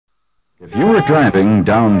If you were driving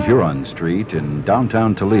down Huron Street in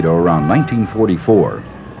downtown Toledo around 1944,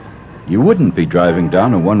 you wouldn't be driving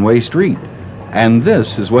down a one-way street. And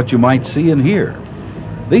this is what you might see and hear.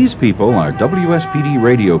 These people are WSPD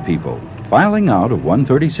radio people filing out of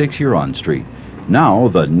 136 Huron Street, now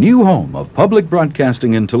the new home of public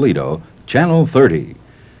broadcasting in Toledo, Channel 30.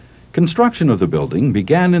 Construction of the building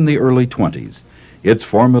began in the early 20s. Its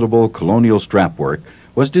formidable colonial strapwork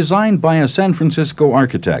was designed by a San Francisco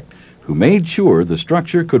architect who made sure the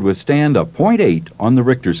structure could withstand a .8 on the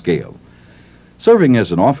Richter scale. Serving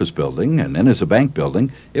as an office building and then as a bank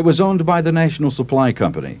building, it was owned by the National Supply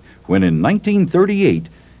Company, when in 1938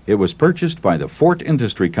 it was purchased by the Fort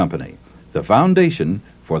Industry Company, the foundation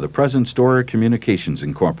for the present Storer Communications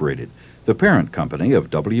Incorporated, the parent company of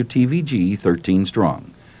WTVG 13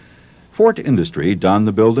 Strong. Fort Industry donned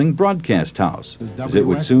the building Broadcast House, as it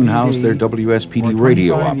would soon house their WSPD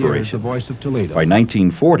radio operation. By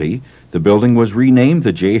 1940, the building was renamed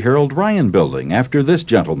the J. Harold Ryan Building after this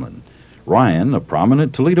gentleman. Ryan, a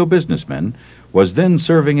prominent Toledo businessman, was then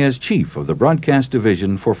serving as chief of the broadcast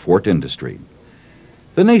division for Fort Industry.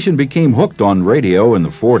 The nation became hooked on radio in the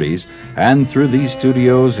 40s, and through these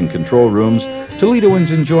studios and control rooms,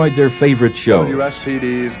 Toledoans enjoyed their favorite show.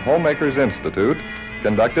 WSPD's Homemakers Institute,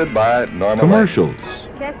 conducted by Norman. Commercials.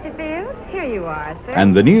 Chesterfield, here you are, sir.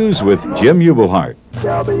 And the news with Jim Ubelhart.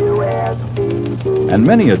 WSPD. And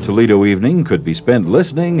many a Toledo evening could be spent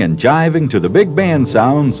listening and jiving to the big band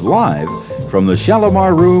sounds live from the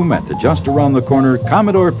Shalimar Room at the just around the corner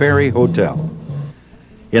Commodore Perry Hotel.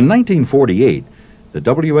 In 1948, the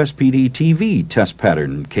WSPD-TV test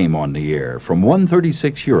pattern came on the air from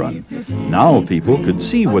 136 Huron. Now people could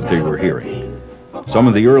see what they were hearing. Some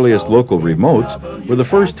of the earliest local remotes were the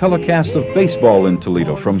first telecasts of baseball in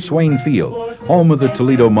Toledo from Swain Field, home of the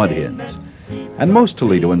Toledo Mud Hens. And most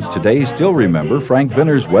Toledoans today still remember Frank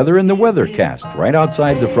Vinner's Weather in the Weathercast right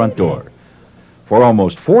outside the front door. For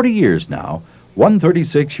almost 40 years now,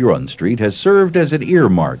 136 Huron Street has served as an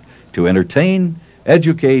earmark to entertain,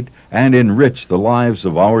 educate, and enrich the lives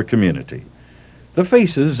of our community. The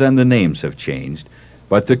faces and the names have changed,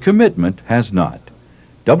 but the commitment has not.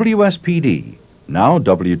 WSPD, now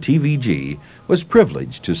WTVG, was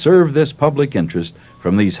privileged to serve this public interest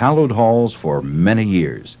from these hallowed halls for many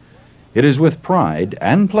years. It is with pride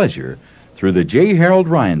and pleasure through the J. Harold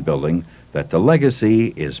Ryan Building that the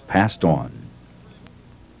legacy is passed on.